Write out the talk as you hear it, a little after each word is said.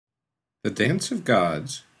The Dance of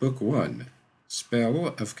Gods, Book 1, Spell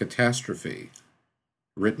of Catastrophe.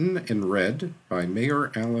 Written and read by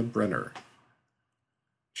Mayor Alan Brenner.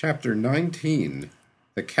 Chapter 19,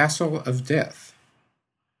 The Castle of Death.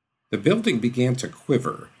 The building began to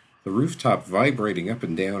quiver, the rooftop vibrating up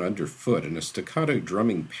and down underfoot in a staccato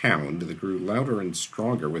drumming pound that grew louder and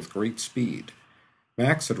stronger with great speed.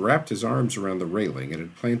 Max had wrapped his arms around the railing and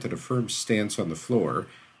had planted a firm stance on the floor,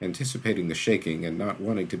 anticipating the shaking and not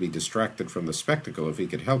wanting to be distracted from the spectacle if he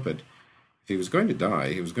could help it. If he was going to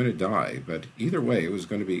die, he was going to die, but either way it was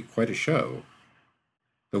going to be quite a show.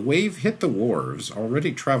 The wave hit the wharves,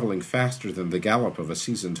 already traveling faster than the gallop of a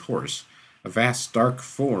seasoned horse, a vast dark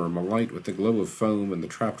form alight with the glow of foam and the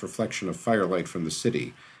trapped reflection of firelight from the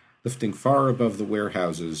city, lifting far above the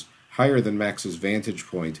warehouses, higher than Max's vantage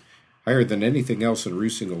point, higher than anything else in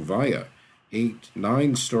Rusingovaya, 8,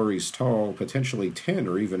 9 stories tall, potentially 10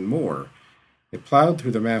 or even more. It plowed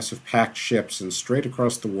through the mass of packed ships and straight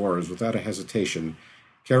across the wharves without a hesitation,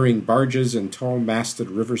 carrying barges and tall-masted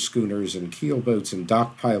river schooners and keelboats and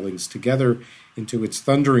dock pilings together into its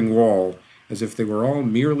thundering wall, as if they were all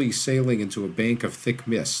merely sailing into a bank of thick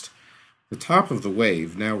mist. The top of the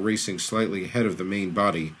wave, now racing slightly ahead of the main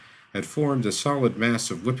body, had formed a solid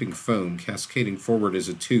mass of whipping foam cascading forward as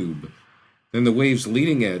a tube. Then the wave's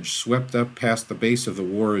leading edge swept up past the base of the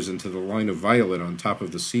wharves into the line of violet on top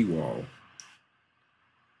of the seawall.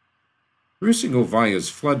 Rusingovaya's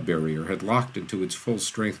flood barrier had locked into its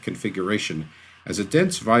full-strength configuration as a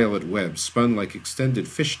dense violet web spun like extended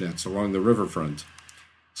fishnets along the riverfront.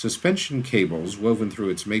 Suspension cables woven through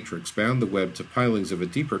its matrix bound the web to pilings of a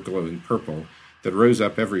deeper glowing purple that rose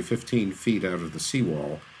up every 15 feet out of the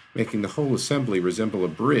seawall, making the whole assembly resemble a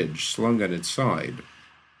bridge slung on its side.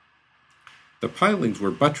 The pilings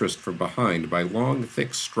were buttressed from behind by long,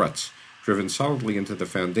 thick struts driven solidly into the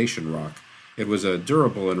foundation rock. It was a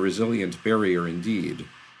durable and resilient barrier indeed.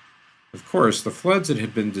 Of course, the floods it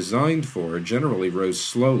had been designed for generally rose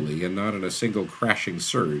slowly and not in a single crashing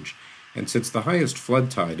surge, and since the highest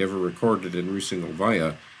flood tide ever recorded in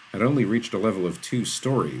Rusingovaya had only reached a level of 2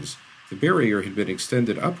 stories, the barrier had been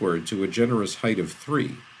extended upward to a generous height of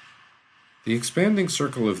 3. The expanding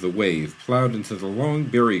circle of the wave plowed into the long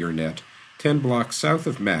barrier net 10 blocks south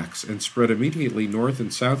of Max and spread immediately north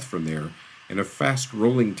and south from there in a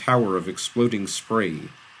fast-rolling tower of exploding spray.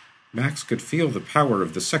 Max could feel the power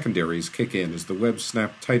of the secondaries kick in as the web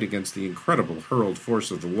snapped tight against the incredible hurled force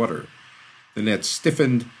of the water. The net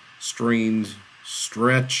stiffened, strained,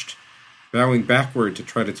 stretched, bowing backward to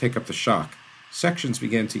try to take up the shock. Sections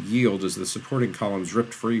began to yield as the supporting columns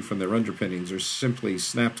ripped free from their underpinnings or simply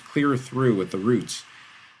snapped clear through at the roots.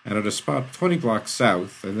 And at a spot 20 blocks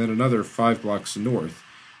south, and then another 5 blocks north,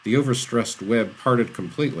 the overstressed web parted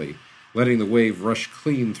completely, letting the wave rush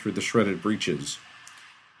clean through the shredded breaches.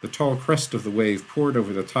 The tall crest of the wave poured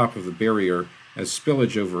over the top of the barrier as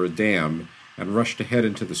spillage over a dam, and rushed ahead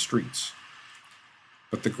into the streets.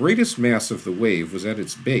 But the greatest mass of the wave was at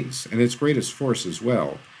its base, and its greatest force as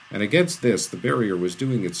well, and against this the barrier was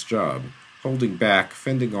doing its job, holding back,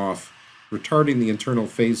 fending off, retarding the internal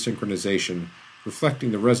phase synchronization,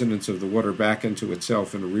 reflecting the resonance of the water back into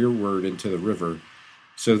itself and rearward into the river,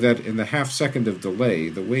 so that in the half-second of delay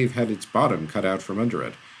the wave had its bottom cut out from under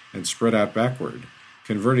it and spread out backward,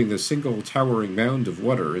 converting the single towering mound of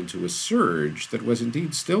water into a surge that was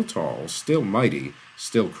indeed still tall, still mighty,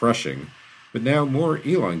 still crushing, but now more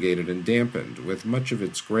elongated and dampened, with much of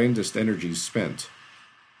its grandest energies spent.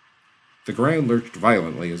 The ground lurched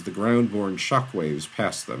violently as the ground-borne shock waves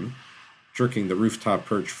passed them, jerking the rooftop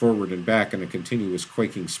perch forward and back in a continuous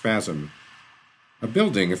quaking spasm. A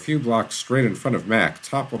building a few blocks straight in front of Mac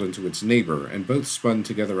toppled into its neighbor, and both spun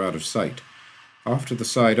together out of sight. Off to the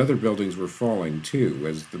side other buildings were falling, too,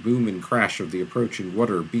 as the boom and crash of the approaching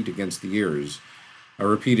water beat against the ears. A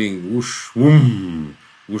repeating whoosh-woom,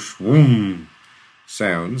 whoosh-woom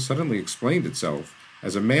sound suddenly explained itself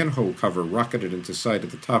as a manhole cover rocketed into sight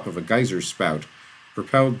at the top of a geyser spout,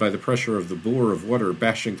 propelled by the pressure of the bore of water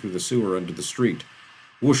bashing through the sewer under the street.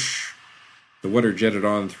 Whoosh! The water jetted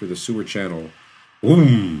on through the sewer channel.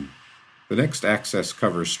 Boom! The next access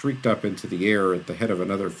cover streaked up into the air at the head of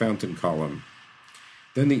another fountain column.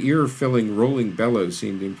 Then the ear-filling rolling bellow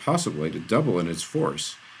seemed impossibly to double in its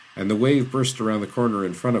force, and the wave burst around the corner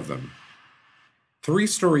in front of them. 3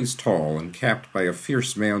 stories tall and capped by a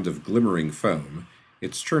fierce mound of glimmering foam,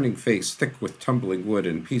 its churning face thick with tumbling wood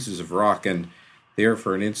and pieces of rock and, there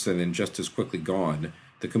for an instant and just as quickly gone,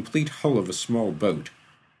 the complete hull of a small boat.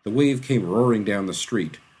 The wave came roaring down the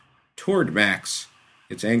street. Toward Max,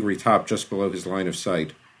 its angry top just below his line of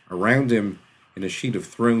sight. Around him, in a sheet of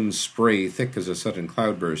thrown spray thick as a sudden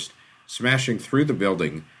cloudburst, smashing through the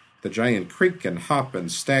building, the giant creak and hop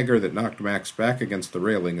and stagger that knocked Max back against the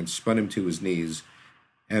railing and spun him to his knees,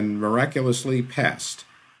 and miraculously passed,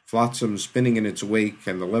 flotsam spinning in its wake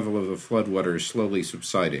and the level of the floodwaters slowly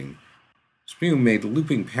subsiding. Spume made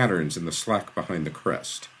looping patterns in the slack behind the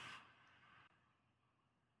crest.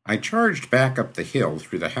 I charged back up the hill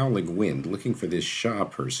through the howling wind, looking for this Shaw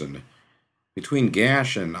person. Between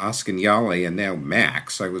Gash and Askanyale and now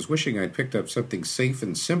Max, I was wishing I'd picked up something safe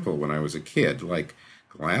and simple when I was a kid, like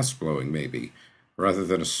glass blowing maybe, rather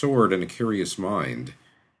than a sword and a curious mind.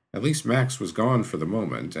 At least Max was gone for the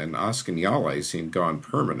moment, and Askanyale seemed gone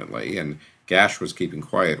permanently, and Gash was keeping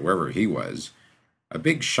quiet wherever he was. A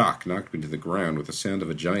big shock knocked me to the ground with the sound of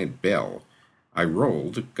a giant bell. I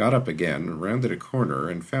rolled, got up again, rounded a corner,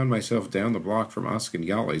 and found myself down the block from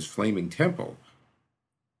Askanyale's flaming temple.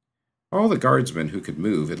 All the guardsmen who could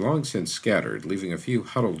move had long since scattered, leaving a few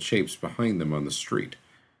huddled shapes behind them on the street.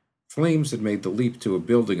 Flames had made the leap to a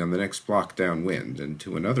building on the next block downwind, and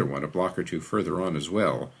to another one a block or two further on as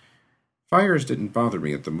well. Fires didn't bother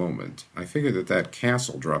me at the moment. I figured that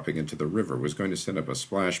castle dropping into the river was going to send up a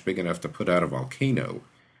splash big enough to put out a volcano.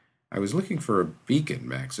 I was looking for a beacon,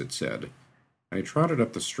 Max had said. I trotted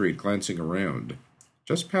up the street, glancing around.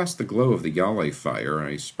 Just past the glow of the Yale fire,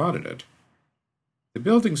 I spotted it. The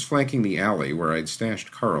buildings flanking the alley where I'd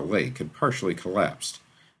stashed Carl Lake had partially collapsed.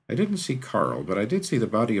 I didn't see Carl, but I did see the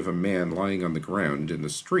body of a man lying on the ground in the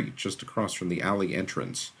street just across from the alley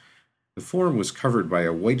entrance. The form was covered by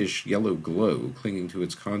a whitish-yellow glow clinging to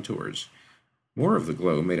its contours. More of the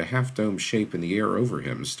glow made a half-dome shape in the air over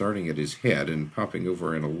him, starting at his head and popping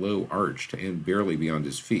over in a low arch to end barely beyond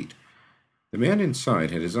his feet. The man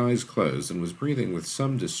inside had his eyes closed and was breathing with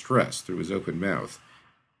some distress through his open mouth.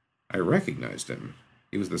 I recognized him.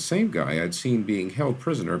 He was the same guy I'd seen being held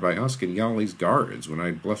prisoner by Askanyale's guards when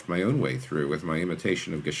I'd bluffed my own way through with my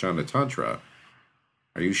imitation of Gashana Tantra.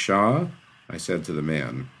 "Are you Shah?" I said to the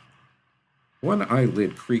man. One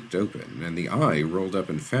eyelid creaked open, and the eye rolled up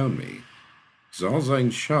and found me.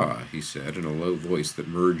 "Zalzain Shah," he said in a low voice that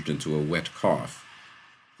merged into a wet cough.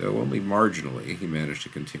 "Though only marginally," he managed to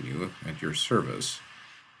continue, "at your service.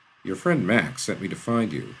 Your friend Max sent me to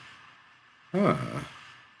find you." "Ah,"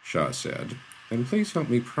 Shah said. "Then please help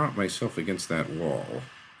me prop myself against that wall.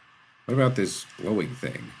 What about this glowing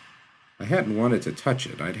thing? I hadn't wanted to touch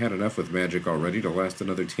it. I'd had enough with magic already to last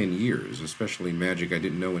another 10 years, especially magic I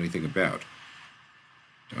didn't know anything about."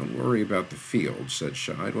 "Don't worry about the field," said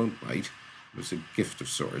Shah. "It won't bite. It was a gift of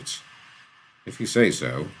sorts." "If you say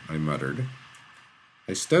so," I muttered.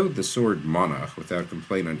 I stowed the sword Monach without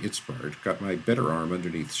complaint on its part, got my better arm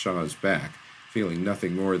underneath Shah's back, feeling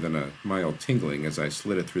nothing more than a mild tingling as I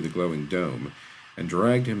slid it through the glowing dome, and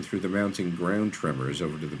dragged him through the mounting ground tremors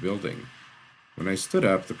over to the building. When I stood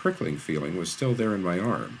up, the prickling feeling was still there in my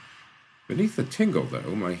arm. Beneath the tingle,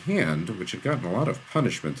 though, my hand, which had gotten a lot of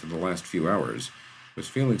punishment in the last few hours, was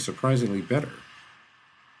feeling surprisingly better.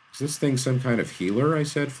 "Is this thing some kind of healer?" I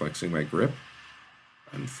said, flexing my grip.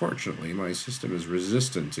 "Unfortunately, my system is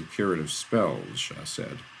resistant to curative spells," Shah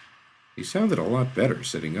said. He sounded a lot better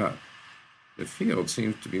sitting up. "The field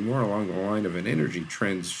seems to be more along the line of an energy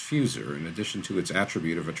transfuser in addition to its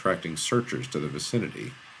attribute of attracting searchers to the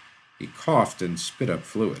vicinity." He coughed and spit up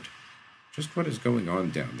fluid. "Just what is going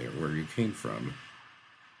on down there where you came from?"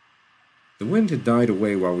 The wind had died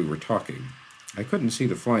away while we were talking. I couldn't see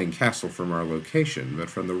the flying castle from our location, but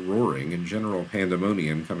from the roaring and general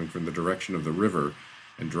pandemonium coming from the direction of the river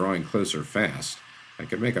and drawing closer fast, I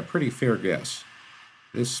could make a pretty fair guess.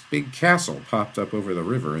 This big castle popped up over the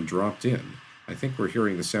river and dropped in. I think we're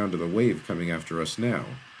hearing the sound of the wave coming after us now."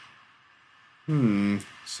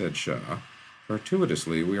 Said Shah.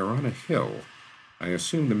 "Fortuitously, we are on a hill. I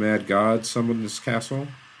assume the Mad God summoned this castle?"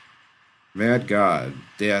 "Mad God,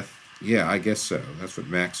 death, yeah, I guess so. That's what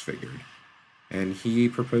Max figured." "And he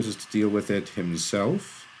proposes to deal with it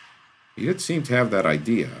himself?" "He did seem to have that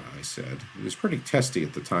idea," I said. "He was pretty testy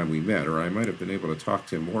at the time we met, or I might have been able to talk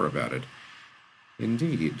to him more about it."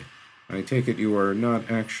 "Indeed. I take it you are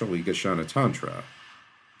not actually Gashana Tantra."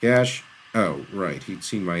 "Gash? Oh, right, he'd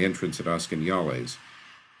seen my entrance at Askanyale's.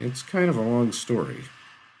 It's kind of a long story."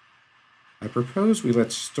 "I propose we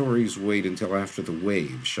let stories wait until after the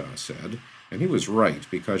wave," Shah said, and he was right,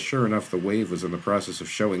 because sure enough the wave was in the process of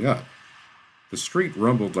showing up. The street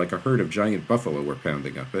rumbled like a herd of giant buffalo were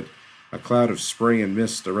pounding up it. A cloud of spray and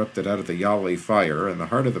mist erupted out of the Yale fire, and the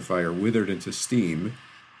heart of the fire withered into steam.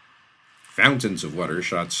 Fountains of water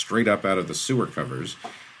shot straight up out of the sewer covers,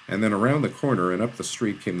 and then around the corner and up the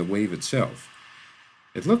street came the wave itself.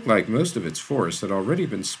 It looked like most of its force had already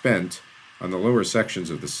been spent on the lower sections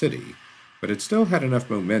of the city, but it still had enough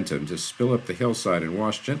momentum to spill up the hillside and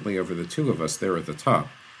wash gently over the two of us there at the top,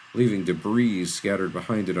 leaving debris scattered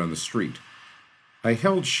behind it on the street. I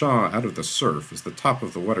held Shaw out of the surf as the top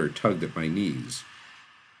of the water tugged at my knees.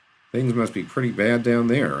 "Things must be pretty bad down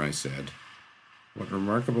there," I said. "What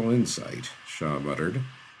remarkable insight," Shaw muttered.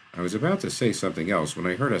 I was about to say something else when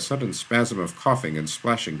I heard a sudden spasm of coughing and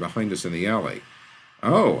splashing behind us in the alley.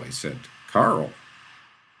 "Oh," I said, "Carl."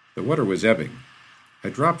 The water was ebbing. I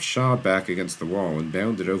dropped Shaw back against the wall and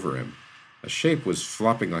bounded over him. A shape was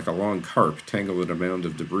flopping like a long carp tangled in a mound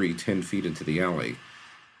of debris 10 feet into the alley.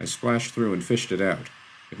 I splashed through and fished it out.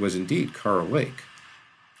 It was indeed Carl Lake.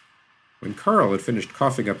 When Carl had finished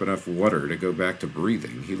coughing up enough water to go back to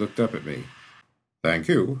breathing, he looked up at me. "Thank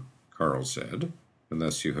you," Carl said,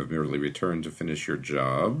 "unless you have merely returned to finish your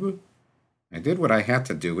job." "I did what I had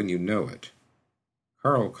to do, and you know it."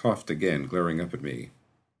 Carl coughed again, glaring up at me.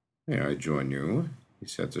 "May I join you?" he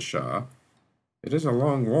said to Shaw. "It is a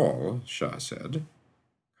long wall," Shaw said.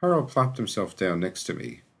 Carl plopped himself down next to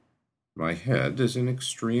me. "My head is in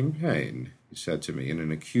extreme pain," he said to me in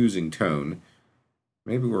an accusing tone.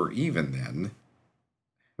 "Maybe we're even then."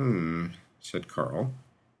 Said Carl.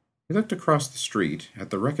 He looked across the street at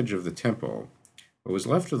the wreckage of the temple. What was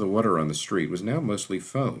left of the water on the street was now mostly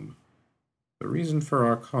foam. "The reason for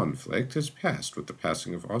our conflict is past with the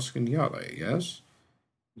passing of Oskin Yale, yes?"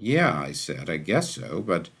 "Yeah," I said, "I guess so,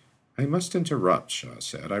 but—" "I must interrupt," Shaw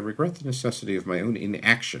said. "I regret the necessity of my own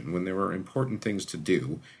inaction when there are important things to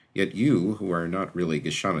do, yet you, who are not really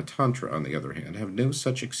Geshana Tantra, on the other hand, have no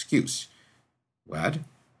such excuse." "What?"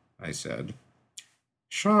 I said.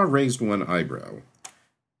 Shaw raised one eyebrow.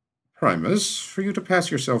 "Primus, for you to pass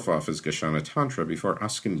yourself off as Geshana Tantra before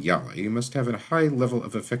Oskin Yale, you must have a high level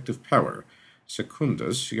of effective power.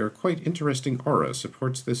 Secundus, your quite interesting aura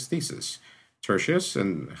supports this thesis. Tertius,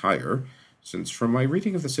 and higher, since from my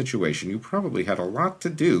reading of the situation you probably had a lot to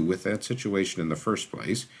do with that situation in the first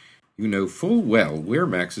place, you know full well where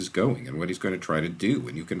Max is going and what he's going to try to do,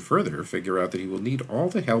 and you can further figure out that he will need all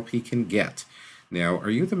the help he can get. Now, are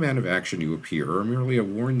you the man of action you appear, or merely a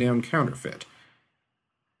worn-down counterfeit?"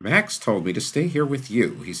 "Max told me to stay here with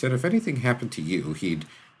you. He said if anything happened to you, he'd—"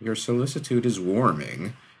 "Your solicitude is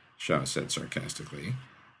warming," Shaw said sarcastically.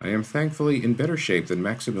 "I am thankfully in better shape than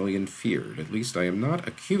Maximilian feared. At least I am not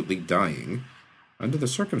acutely dying. Under the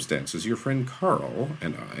circumstances, your friend Carl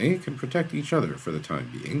and I can protect each other for the time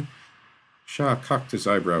being." Shaw cocked his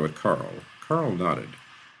eyebrow at Carl. Carl nodded.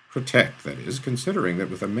 "Protect, that is, considering that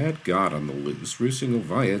with a mad god on the loose, Rue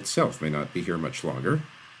Singlevia itself may not be here much longer."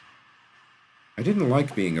 I didn't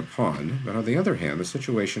like being a pawn, but on the other hand, the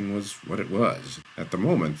situation was what it was. At the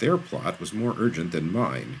moment, their plot was more urgent than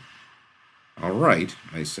mine. "All right,"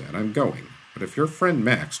 I said, "I'm going. But if your friend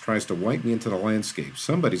Max tries to wipe me into the landscape,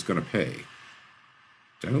 somebody's going to pay."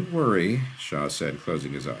 "Don't worry," Shaw said,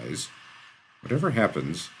 closing his eyes. "Whatever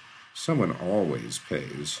happens, someone always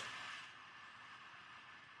pays."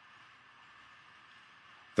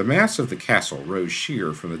 The mass of the castle rose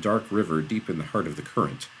sheer from the dark river deep in the heart of the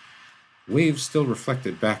current. Waves still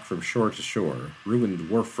reflected back from shore to shore, ruined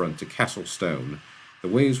wharf front to castle stone. The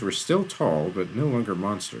waves were still tall, but no longer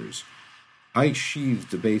monsters. Ice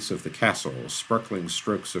sheathed the base of the castle, sparkling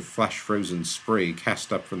strokes of flash-frozen spray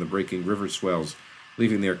cast up from the breaking river swells,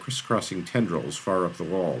 leaving their crisscrossing tendrils far up the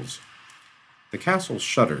walls. The castle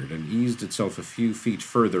shuddered and eased itself a few feet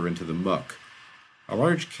further into the muck. A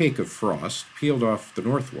large cake of frost peeled off the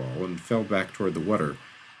north wall and fell back toward the water,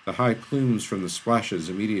 the high plumes from the splashes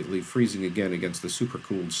immediately freezing again against the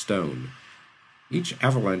supercooled stone. Each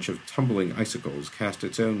avalanche of tumbling icicles cast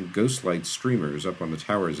its own ghost-light streamers up on the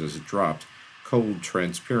towers as it dropped, cold,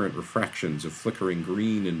 transparent refractions of flickering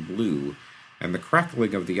green and blue, and the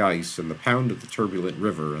crackling of the ice and the pound of the turbulent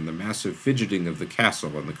river and the massive fidgeting of the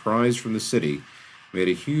castle and the cries from the city made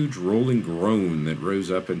a huge rolling groan that rose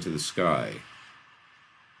up into the sky.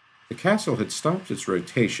 The castle had stopped its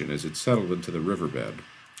rotation as it settled into the riverbed.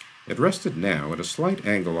 It rested now at a slight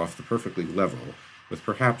angle off the perfectly level, with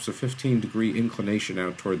perhaps a 15-degree inclination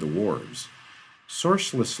out toward the wharves.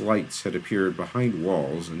 Sourceless lights had appeared behind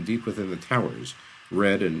walls and deep within the towers,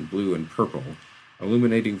 red and blue and purple,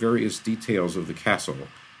 illuminating various details of the castle,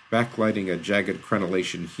 backlighting a jagged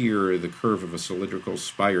crenellation here, the curve of a cylindrical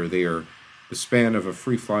spire there, the span of a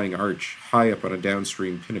free-flying arch high up on a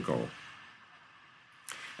downstream pinnacle.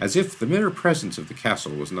 As if the mere presence of the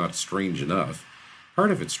castle was not strange enough,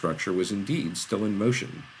 part of its structure was indeed still in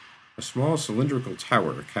motion. A small cylindrical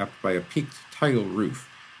tower, capped by a peaked tile roof,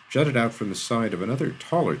 jutted out from the side of another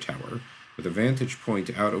taller tower, with a vantage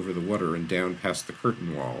point out over the water and down past the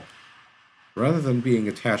curtain wall. Rather than being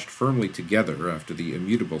attached firmly together after the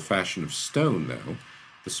immutable fashion of stone, though,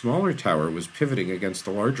 the smaller tower was pivoting against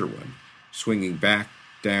the larger one, swinging back,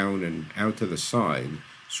 down, and out to the side,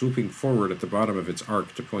 swooping forward at the bottom of its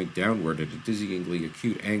arc to point downward at a dizzyingly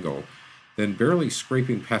acute angle, then barely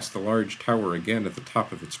scraping past the large tower again at the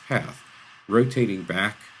top of its path, rotating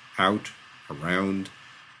back, out, around.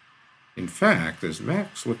 In fact, as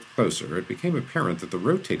Max looked closer, it became apparent that the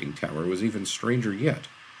rotating tower was even stranger yet.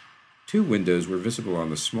 2 windows were visible on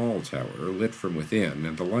the small tower, lit from within,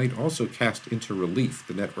 and the light also cast into relief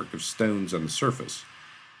the network of stones on the surface.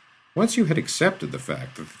 Once you had accepted the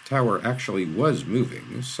fact that the tower actually was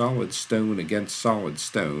moving, solid stone against solid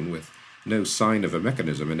stone, with no sign of a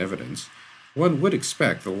mechanism in evidence, one would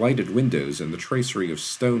expect the lighted windows and the tracery of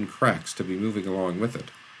stone cracks to be moving along with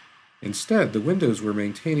it. Instead, the windows were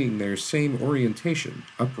maintaining their same orientation,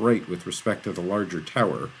 upright with respect to the larger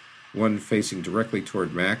tower, one facing directly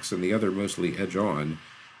toward Max and the other mostly edge-on,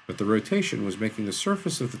 but the rotation was making the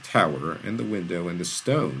surface of the tower and the window and the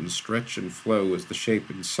stone stretch and flow as the shape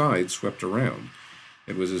inside swept around.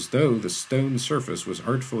 It was as though the stone surface was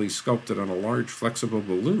artfully sculpted on a large flexible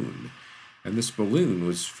balloon, and this balloon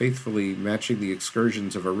was faithfully matching the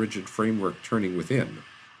excursions of a rigid framework turning within.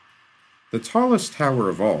 The tallest tower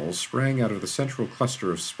of all sprang out of the central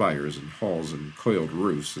cluster of spires and halls and coiled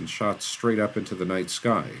roofs and shot straight up into the night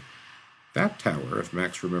sky. That tower, if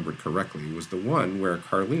Max remembered correctly, was the one where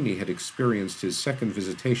Carlini had experienced his second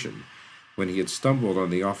visitation, when he had stumbled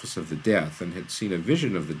on the Office of the Death and had seen a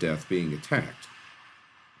vision of the Death being attacked.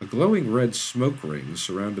 A glowing red smoke ring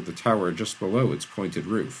surrounded the tower just below its pointed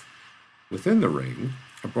roof. Within the ring,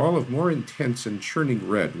 a ball of more intense and churning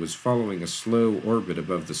red was following a slow orbit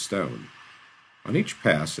above the stone. On each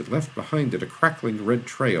pass, it left behind it a crackling red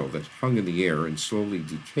trail that hung in the air and slowly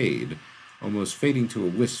decayed, almost fading to a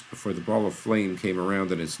wisp before the ball of flame came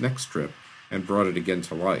around in its next trip and brought it again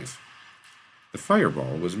to life. The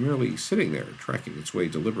fireball was merely sitting there, tracking its way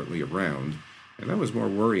deliberately around, and that was more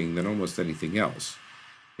worrying than almost anything else.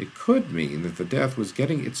 It could mean that the Death was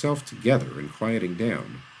getting itself together and quieting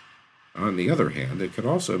down. On the other hand, it could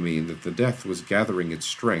also mean that the Death was gathering its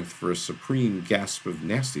strength for a supreme gasp of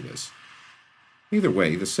nastiness. Either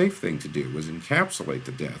way, the safe thing to do was encapsulate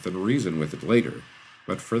the Death and reason with it later,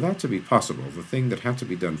 but for that to be possible, the thing that had to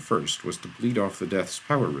be done first was to bleed off the Death's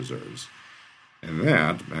power reserves. And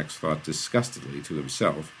that, Max thought disgustedly to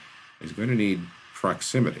himself, is going to need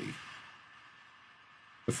proximity.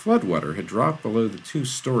 The floodwater had dropped below the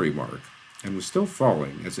 2-story mark, and was still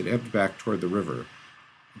falling as it ebbed back toward the river.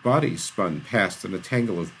 A body spun past in a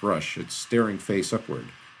tangle of brush, its staring face upward.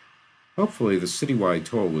 Hopefully the citywide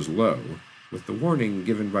toll was low. With the warning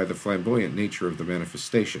given by the flamboyant nature of the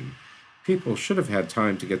manifestation, people should have had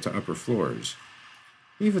time to get to upper floors.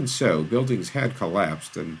 Even so, buildings had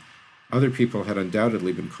collapsed, and other people had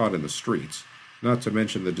undoubtedly been caught in the streets, not to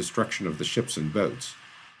mention the destruction of the ships and boats.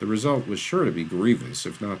 The result was sure to be grievous,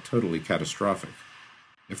 if not totally catastrophic.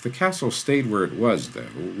 If the castle stayed where it was, though,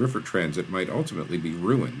 river transit might ultimately be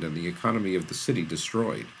ruined and the economy of the city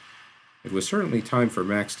destroyed. It was certainly time for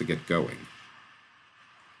Max to get going.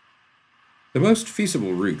 The most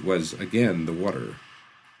feasible route was, again, the water.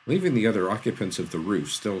 Leaving the other occupants of the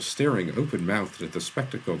roof still staring open-mouthed at the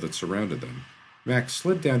spectacle that surrounded them, Max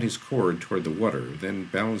slid down his cord toward the water, then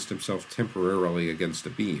balanced himself temporarily against a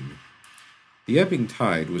beam. The ebbing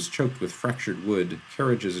tide was choked with fractured wood,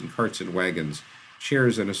 carriages and carts and wagons,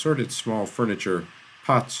 chairs and assorted small furniture,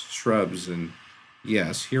 pots, shrubs, and,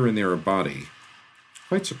 yes, here and there a body.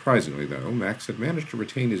 Quite surprisingly, though, Max had managed to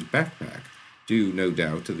retain his backpack, due, no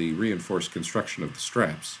doubt, to the reinforced construction of the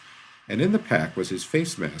straps, and in the pack was his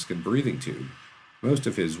face mask and breathing tube. Most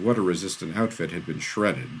of his water-resistant outfit had been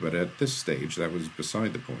shredded, but at this stage that was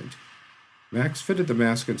beside the point. Max fitted the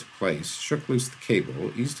mask into place, shook loose the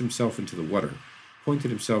cable, eased himself into the water,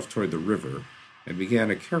 pointed himself toward the river, and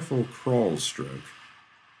began a careful crawl stroke.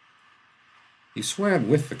 He swam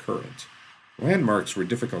with the current. Landmarks were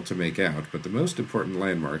difficult to make out, but the most important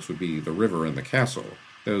landmarks would be the river and the castle.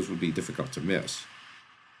 Those would be difficult to miss.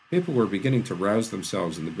 People were beginning to rouse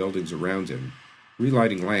themselves in the buildings around him,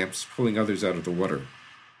 relighting lamps, pulling others out of the water.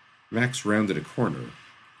 Max rounded a corner.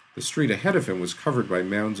 The street ahead of him was covered by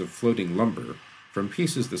mounds of floating lumber, from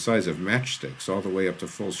pieces the size of matchsticks all the way up to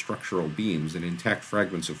full structural beams and intact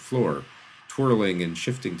fragments of floor, twirling and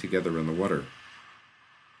shifting together in the water.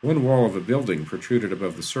 One wall of a building protruded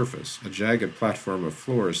above the surface, a jagged platform of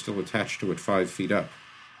floor still attached to it 5 feet up.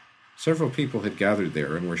 Several people had gathered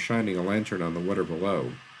there and were shining a lantern on the water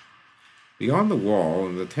below. Beyond the wall,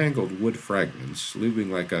 and the tangled wood fragments, looming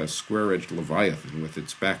like a square-edged leviathan with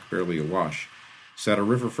its back barely awash, sat a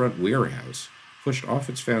riverfront warehouse, pushed off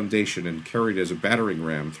its foundation and carried as a battering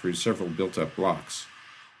ram through several built-up blocks.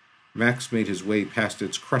 Max made his way past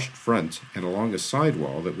its crushed front and along a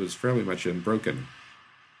sidewall that was fairly much unbroken.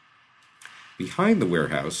 Behind the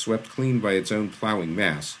warehouse, swept clean by its own plowing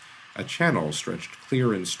mass, a channel stretched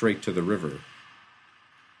clear and straight to the river.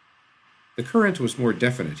 The current was more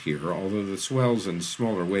definite here, although the swells and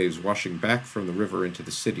smaller waves washing back from the river into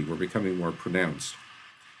the city were becoming more pronounced.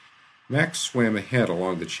 Max swam ahead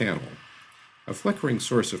along the channel. A flickering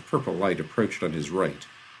source of purple light approached on his right.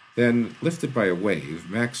 Then, lifted by a wave,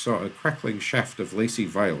 Max saw a crackling shaft of lacy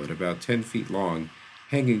violet about 10 feet long,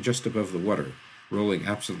 hanging just above the water, rolling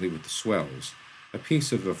absently with the swells, a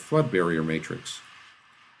piece of the flood barrier matrix.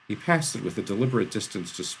 He passed it with a deliberate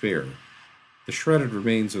distance to spare. The shredded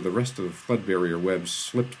remains of the rest of the flood barrier webs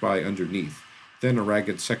slipped by underneath, then a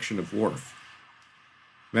ragged section of wharf.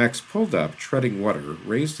 Max pulled up, treading water,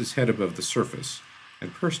 raised his head above the surface,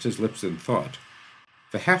 and pursed his lips in thought.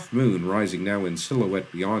 The half-moon rising now in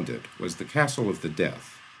silhouette beyond it was the Castle of the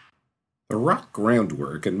Death. The rock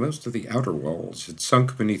groundwork and most of the outer walls had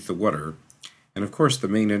sunk beneath the water, and of course the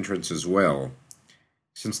main entrance as well.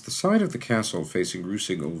 Since the side of the castle facing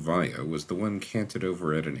Rusing Ulvaya was the one canted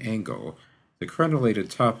over at an angle, the crenellated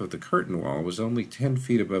top of the curtain wall was only 10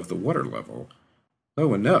 feet above the water level,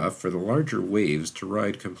 low enough for the larger waves to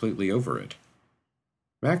ride completely over it.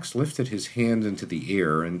 Max lifted his hand into the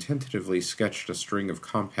air and tentatively sketched a string of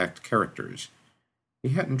compact characters. He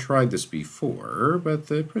hadn't tried this before, but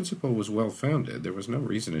the principle was well-founded. There was no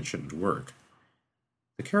reason it shouldn't work.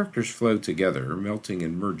 The characters flowed together, melting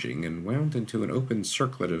and merging, and wound into an open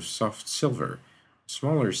circlet of soft silver, a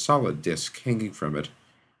smaller solid disk hanging from it.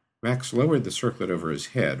 Max lowered the circlet over his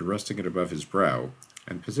head, resting it above his brow,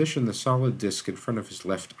 and positioned the solid disk in front of his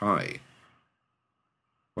left eye.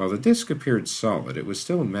 While the disk appeared solid, it was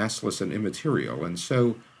still massless and immaterial, and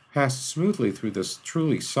so passed smoothly through this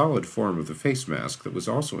truly solid form of the face mask that was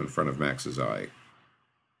also in front of Max's eye.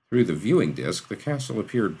 Through the viewing disk, the castle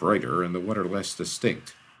appeared brighter and the water less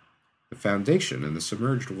distinct. The foundation and the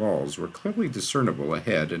submerged walls were clearly discernible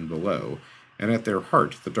ahead and below, and at their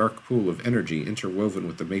heart the dark pool of energy interwoven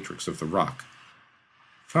with the matrix of the rock.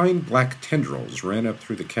 Fine black tendrils ran up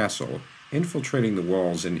through the castle, infiltrating the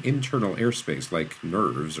walls in internal airspace like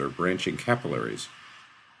nerves or branching capillaries.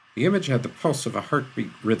 The image had the pulse of a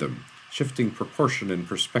heartbeat rhythm, shifting proportion and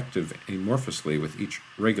perspective amorphously with each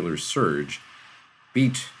regular surge.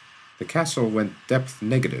 Beat. The castle went depth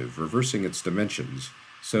negative, reversing its dimensions,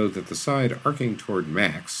 so that the side arcing toward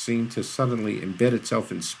Max seemed to suddenly embed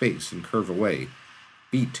itself in space and curve away.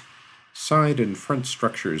 Beat. Side and front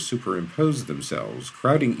structures superimposed themselves,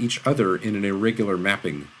 crowding each other in an irregular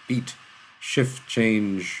mapping. Beat. Shift,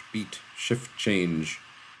 change, beat, shift, change.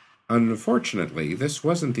 Unfortunately, this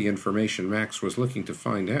wasn't the information Max was looking to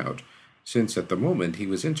find out, since at the moment he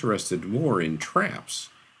was interested more in traps,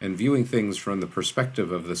 and viewing things from the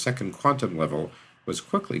perspective of the second quantum level was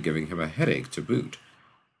quickly giving him a headache to boot.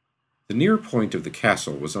 The near point of the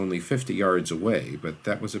castle was only 50 yards away, but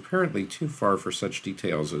that was apparently too far for such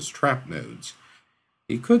details as trap nodes.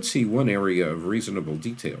 He could see one area of reasonable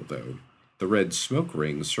detail, though, the red smoke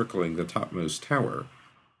ring circling the topmost tower.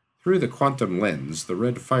 Through the quantum lens, the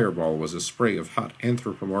red fireball was a spray of hot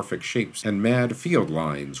anthropomorphic shapes and mad field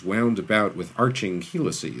lines wound about with arching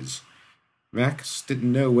helices. Max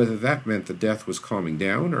didn't know whether that meant the death was calming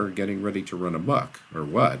down or getting ready to run amok, or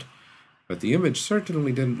what, but the image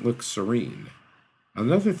certainly didn't look serene.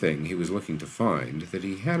 Another thing he was looking to find, that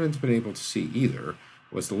he hadn't been able to see either,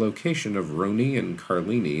 was the location of Roni and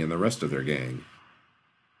Carlini and the rest of their gang.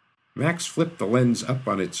 Max flipped the lens up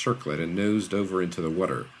on its circlet and nosed over into the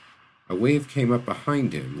water. A wave came up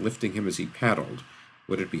behind him, lifting him as he paddled.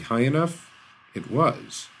 Would it be high enough? It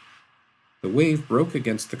was. The wave broke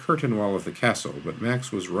against the curtain wall of the castle, but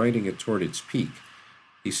Max was riding it toward its peak.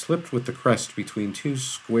 He slipped with the crest between two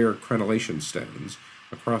square crenellation stones,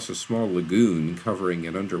 across a small lagoon covering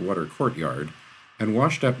an underwater courtyard, and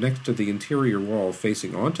washed up next to the interior wall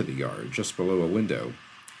facing onto the yard, just below a window.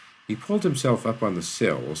 He pulled himself up on the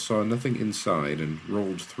sill, saw nothing inside, and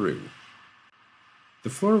rolled through. The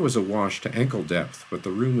floor was awash to ankle depth, but the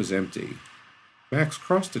room was empty. Max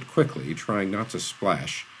crossed it quickly, trying not to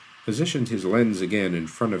splash, positioned his lens again in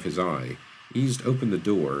front of his eye, eased open the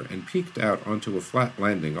door, and peeked out onto a flat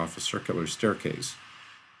landing off a circular staircase.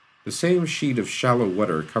 The same sheet of shallow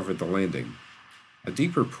water covered the landing. A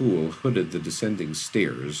deeper pool hooded the descending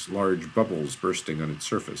stairs, large bubbles bursting on its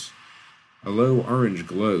surface. A low orange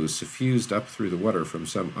glow suffused up through the water from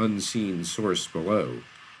some unseen source below.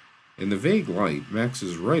 In the vague light,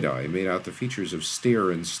 Max's right eye made out the features of stair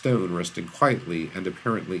and stone resting quietly and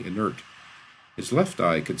apparently inert. His left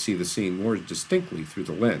eye could see the scene more distinctly through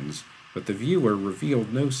the lens, but the viewer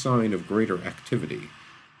revealed no sign of greater activity.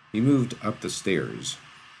 He moved up the stairs.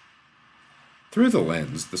 Through the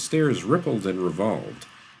lens, the stairs rippled and revolved.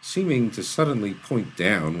 seeming to suddenly point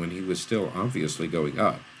down when he was still obviously going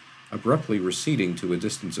up, abruptly receding to a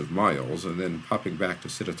distance of miles and then popping back to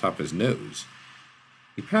sit atop his nose.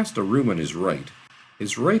 He passed a room on his right.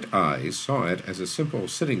 His right eye saw it as a simple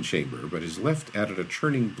sitting chamber, but his left added a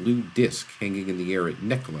churning blue disk hanging in the air at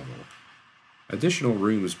neck level. Additional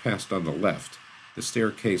rooms passed on the left. The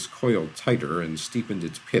staircase coiled tighter and steepened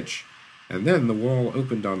its pitch, and then the wall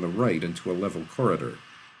opened on the right into a level corridor.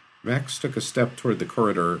 Max took a step toward the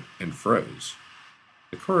corridor and froze.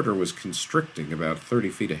 The corridor was constricting about 30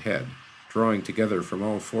 feet ahead, drawing together from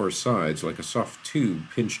all four sides like a soft tube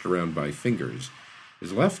pinched around by fingers.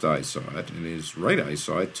 His left eye saw it, and his right eye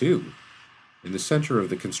saw it too. In the center of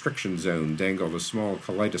the constriction zone dangled a small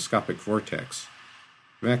kaleidoscopic vortex.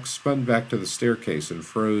 Max spun back to the staircase and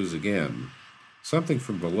froze again. Something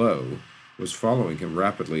from below was following him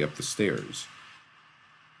rapidly up the stairs.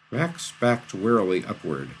 Max backed warily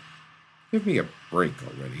upward. Give me a break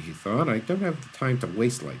already, he thought. I don't have the time to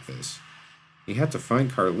waste like this. He had to find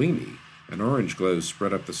Carlini. An orange glow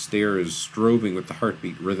spread up the stairs, strobing with the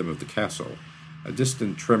heartbeat rhythm of the castle. A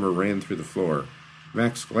distant tremor ran through the floor.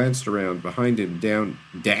 Max glanced around. Behind him, down...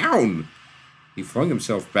 Down! He flung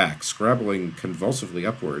himself back, scrabbling convulsively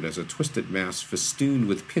upward as a twisted mass festooned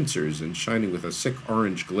with pincers and shining with a sick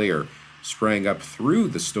orange glare sprang up through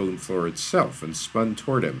the stone floor itself and spun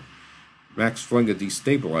toward him. Max flung a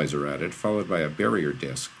destabilizer at it, followed by a barrier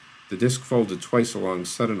disc. The disc folded twice along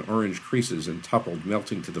sudden orange creases and toppled,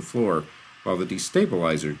 melting to the floor, while the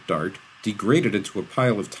destabilizer dart degraded into a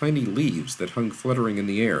pile of tiny leaves that hung fluttering in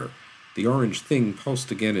the air. The orange thing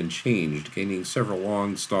pulsed again and changed, gaining several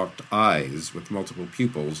long-stalked eyes with multiple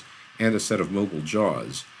pupils and a set of mobile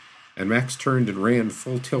jaws, and Max turned and ran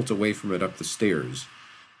full tilt away from it up the stairs.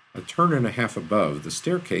 A turn and a half above, the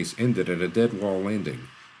staircase ended at a dead-wall landing.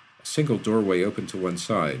 A single doorway opened to one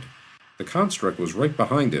side. The construct was right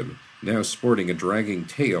behind him, now sporting a dragging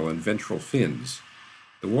tail and ventral fins.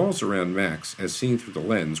 The walls around Max, as seen through the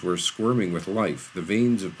lens, were squirming with life, the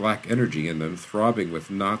veins of black energy in them throbbing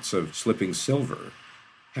with knots of slipping silver.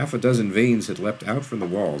 Half a dozen veins had leapt out from the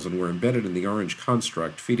walls and were embedded in the orange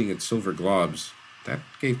construct, feeding its silver globs. That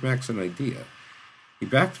gave Max an idea. He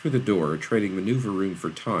backed through the door, trading maneuver room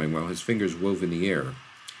for time while his fingers wove in the air.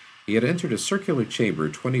 He had entered a circular chamber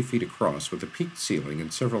 20 feet across with a peaked ceiling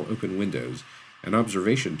and several open windows, an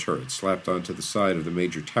observation turret slapped onto the side of the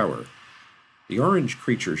major tower. The orange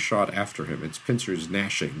creature shot after him, its pincers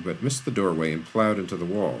gnashing, but missed the doorway and plowed into the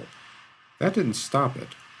wall. That didn't stop it.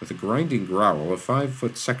 With a grinding growl, a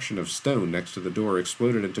 5-foot section of stone next to the door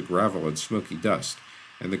exploded into gravel and smoky dust,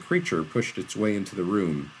 and the creature pushed its way into the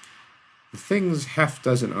room. The thing's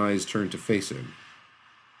half-dozen eyes turned to face him.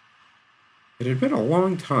 It had been a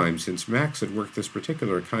long time since Max had worked this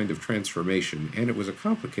particular kind of transformation, and it was a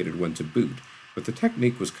complicated one to boot, but the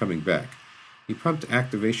technique was coming back. He pumped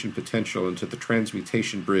activation potential into the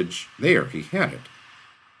transmutation bridge. There, he had it.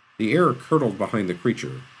 The air curdled behind the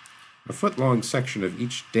creature. A foot-long section of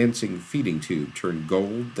each dancing feeding tube turned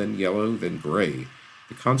gold, then yellow, then gray.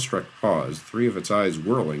 The construct paused, 3 of its eyes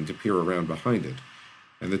whirling to peer around behind it,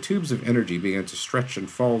 and the tubes of energy began to stretch and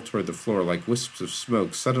fall toward the floor like wisps of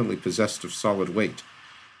smoke suddenly possessed of solid weight.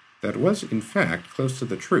 That was, in fact, close to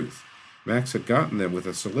the truth. Max had gotten them with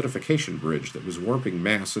a solidification bridge that was warping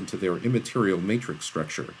mass into their immaterial matrix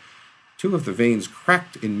structure. 2 of the veins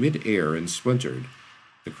cracked in mid-air and splintered.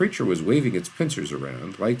 The creature was waving its pincers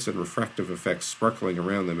around, lights and refractive effects sparkling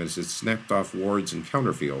around them as it snapped off wards and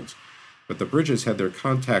counterfields, but the bridges had their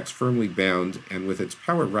contacts firmly bound, and with its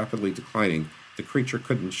power rapidly declining, the creature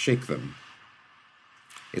couldn't shake them.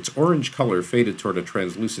 Its orange color faded toward a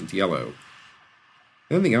translucent yellow.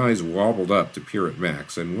 Then the eyes wobbled up to peer at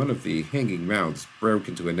Max, and one of the hanging mouths broke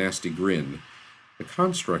into a nasty grin. The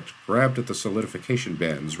construct grabbed at the solidification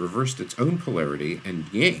bands, reversed its own polarity,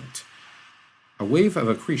 and yanked. A wave of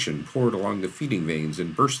accretion poured along the feeding veins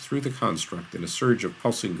and burst through the construct in a surge of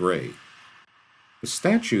pulsing gray. The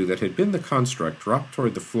statue that had been the construct dropped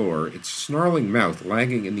toward the floor, its snarling mouth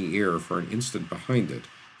lagging in the air for an instant behind it,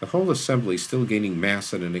 the whole assembly still gaining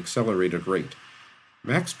mass at an accelerated rate.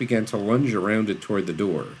 Max began to lunge around it toward the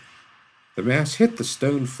door. The mass hit the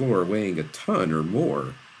stone floor, weighing a ton or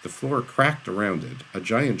more. The floor cracked around it. A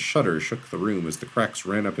giant shudder shook the room as the cracks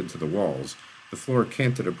ran up into the walls. The floor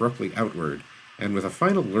canted abruptly outward, and with a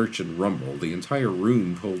final lurch and rumble, the entire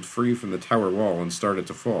room pulled free from the tower wall and started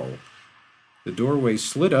to fall. The doorway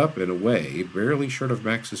slid up and away, barely short of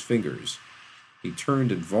Max's fingers. He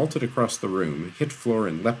turned and vaulted across the room, hit floor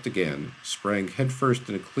and leapt again, sprang headfirst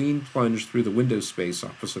in a clean plunge through the window space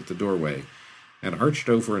opposite the doorway, and arched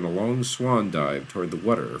over in a long swan dive toward the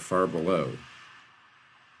water far below.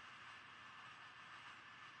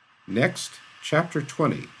 Next, Chapter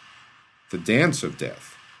 20, The Dance of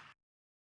Death.